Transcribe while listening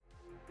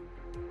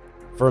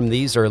From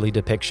these early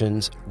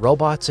depictions,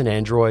 robots and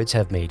androids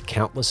have made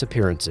countless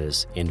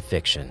appearances in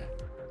fiction.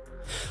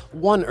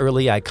 One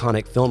early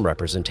iconic film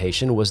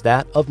representation was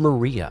that of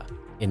Maria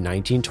in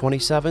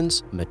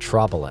 1927's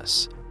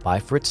Metropolis by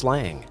Fritz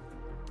Lang.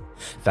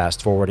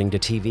 Fast forwarding to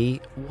TV,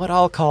 what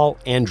I'll call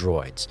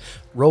androids,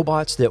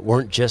 robots that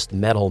weren't just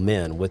metal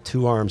men with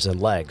 2 arms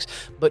and legs,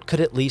 but could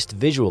at least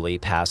visually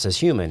pass as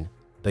human,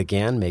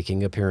 began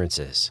making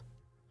appearances.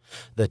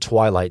 The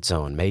Twilight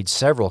Zone made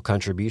several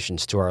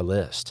contributions to our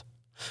list.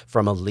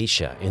 From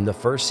Alicia in the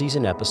first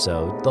season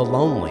episode, The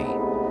Lonely.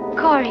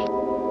 Corey.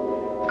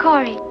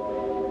 Corey.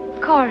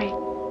 Corey.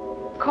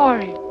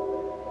 Corey.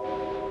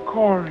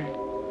 Corey.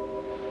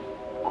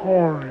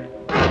 Corey.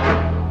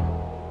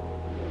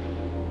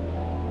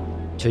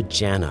 To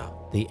Jana,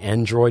 the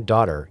android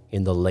daughter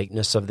in The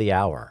Lateness of the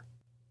Hour.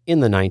 In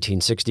the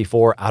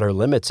 1964 Outer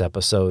Limits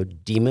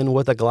episode, Demon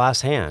with a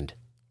Glass Hand,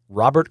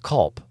 Robert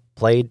Culp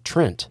played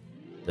Trent,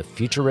 the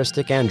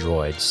futuristic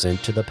android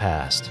sent to the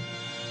past.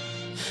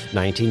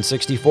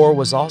 1964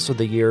 was also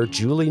the year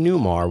Julie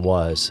Newmar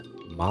was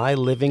My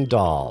Living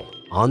Doll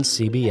on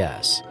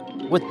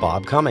CBS with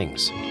Bob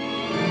Cummings.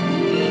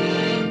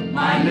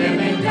 My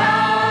living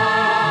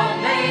doll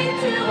made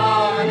to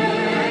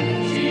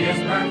order, she is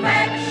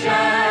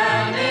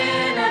perfection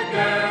in a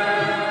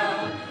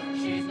girl.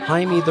 She's not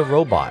Jaime the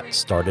Robot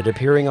started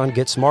appearing on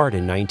Get Smart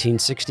in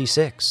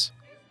 1966.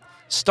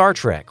 Star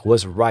Trek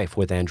was rife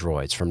with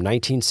androids from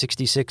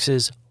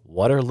 1966's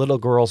What Are Little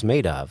Girls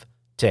Made Of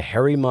to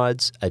Harry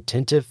Mudd's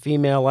attentive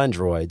female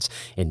androids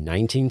in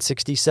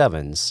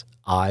 1967's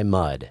I,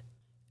 Mudd.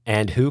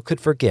 And who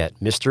could forget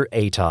Mr.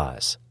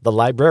 Atoz, the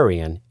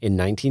librarian in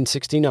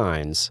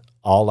 1969's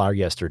All Our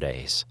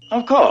Yesterdays.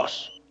 Of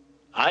course.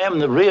 I am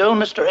the real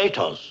Mr.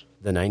 Atoz.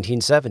 The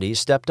 1970s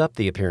stepped up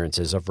the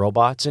appearances of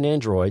robots and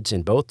androids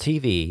in both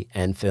TV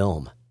and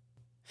film.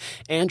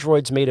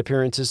 Androids made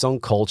appearances on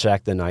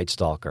Kolchak the Night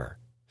Stalker.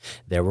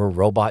 There were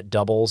robot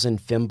doubles and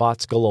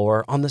fembots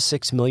galore on The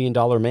 $6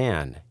 Million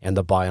Man and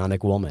The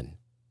Bionic Woman.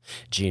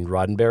 Gene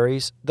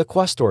Roddenberry's The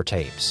Questor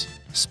Tapes,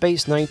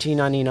 Space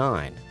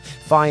 1999,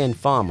 Phi and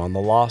Fum on The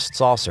Lost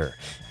Saucer.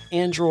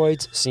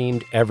 Androids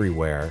seemed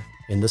everywhere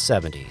in the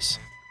 70s.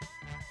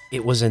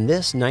 It was in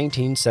this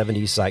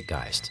 1970s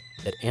zeitgeist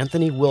that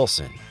Anthony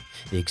Wilson,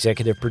 the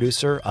executive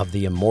producer of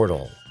The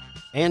Immortal,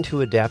 and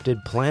who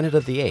adapted Planet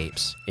of the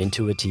Apes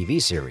into a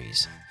TV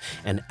series,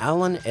 and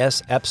Alan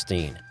S.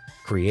 Epstein,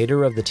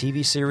 creator of the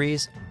TV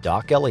series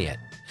Doc Elliott,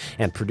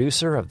 and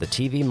producer of the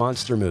TV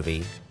monster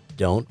movie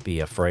Don't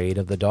Be Afraid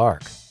of the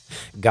Dark,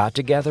 got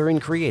together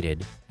and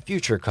created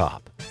Future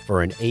Cop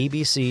for an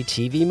ABC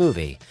TV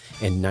movie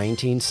in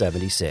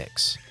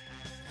 1976.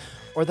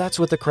 Or that's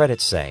what the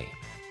credits say.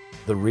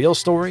 The real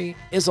story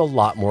is a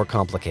lot more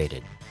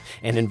complicated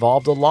and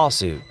involved a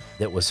lawsuit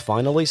that was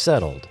finally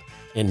settled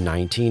in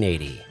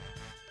 1980.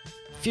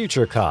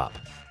 Future Cop,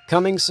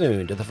 coming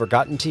soon to the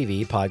Forgotten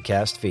TV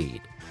podcast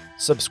feed.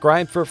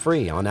 Subscribe for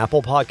free on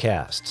Apple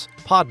Podcasts,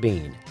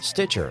 Podbean,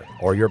 Stitcher,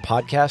 or your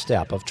podcast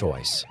app of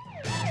choice.